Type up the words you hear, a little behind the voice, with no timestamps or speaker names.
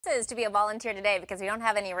Is to be a volunteer today because we don't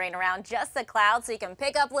have any rain around, just the clouds, so you can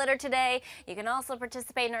pick up litter today. You can also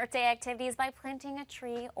participate in Earth Day activities by planting a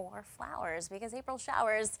tree or flowers, because April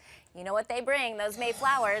showers, you know what they bring, those May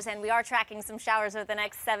flowers, and we are tracking some showers over the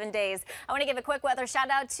next 7 days. I want to give a quick weather shout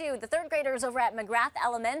out to the third graders over at McGrath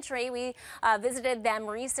Elementary. We visited them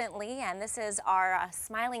recently, and this is our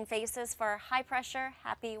smiling faces for high pressure,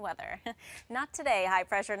 happy weather. Not today, high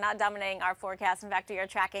pressure not dominating our forecast. In fact, we are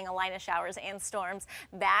tracking a line of showers and storms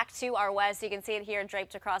back to our west. You can see it here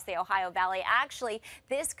draped across the Ohio Valley. Actually,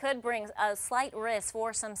 this could bring a slight risk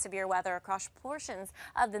for some severe weather across portions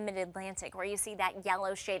of the mid-Atlantic, where you see that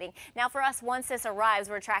yellow shading. Now for us, once this arrives,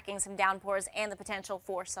 we're tracking some downpours and the potential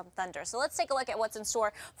for some thunder. So let's take a look at what's in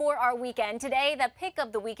store for our weekend. Today, the pick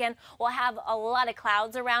of the weekend, will have a lot of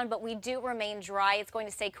clouds around, but we do remain dry. It's going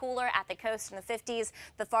to stay cooler at the coast in the 50s.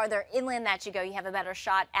 The farther inland that you go, you have a better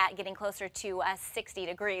shot at getting closer to 60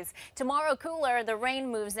 degrees. Tomorrow, cooler. The rain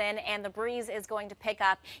moves in and the breeze is going to pick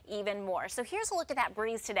up even more. So here's a look at that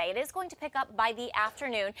breeze today. It is going to pick up by the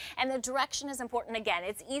afternoon, and the direction is important again.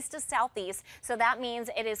 It's east to southeast, so that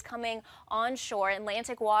means it is coming onshore.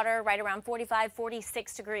 Atlantic water right around 45,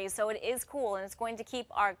 46 degrees. So it is cool, and it's going to keep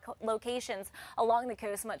our locations along the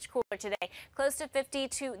coast much cooler today. Close to 50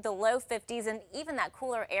 to the low 50s, and even that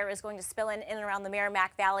cooler air is going to spill in and around the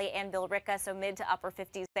Merrimack Valley and Billerica, so mid to upper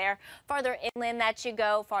 50s there. Farther inland that you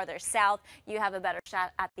go, farther south, you have a better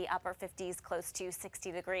shot at the upper 50s, close to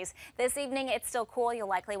 60 degrees. This evening, it's still cool. You'll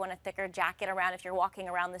likely want a thicker jacket around if you're walking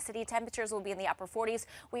around the city. Temperatures will be in the upper 40s.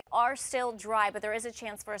 We are still dry, but there is a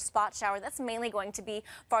chance for a spot shower. That's mainly going to be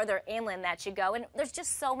farther inland that you go. And there's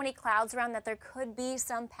just so many clouds around that there could be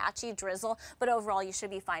some patchy drizzle, but overall, you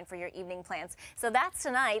should be fine for your evening plans. So that's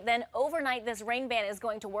tonight. Then overnight, this rain band is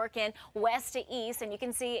going to work in west to east, and you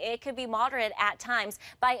can see it could be moderate at times.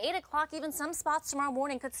 By 8 o'clock, even some spots tomorrow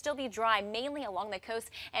morning could still be dry, mainly along the coast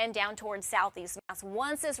and down towards southeast Mass.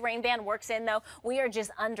 Once this rain band works in, though, we are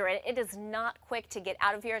just under it. It is not quick to get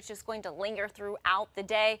out of here. It's just going to linger throughout the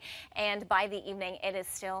day, and by the evening, it is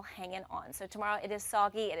still hanging on. So tomorrow, it is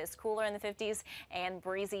soggy. It is cooler in the 50s and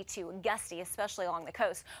breezy to gusty, especially along the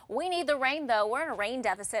coast. We need the rain, though. We're in a rain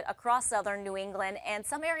deficit across southern New England, and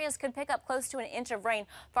some areas could pick up close to an inch of rain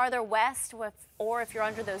farther west, or if you're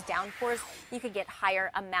under those downpours, you could get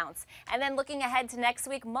higher amounts. And then looking ahead to next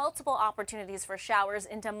week, multiple opportunities for showers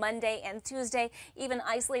into Monday and Tuesday, even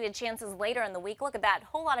isolated chances later in the week. Look at that,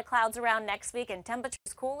 whole lot of clouds around next week, and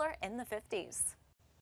temperatures cooler in the 50s.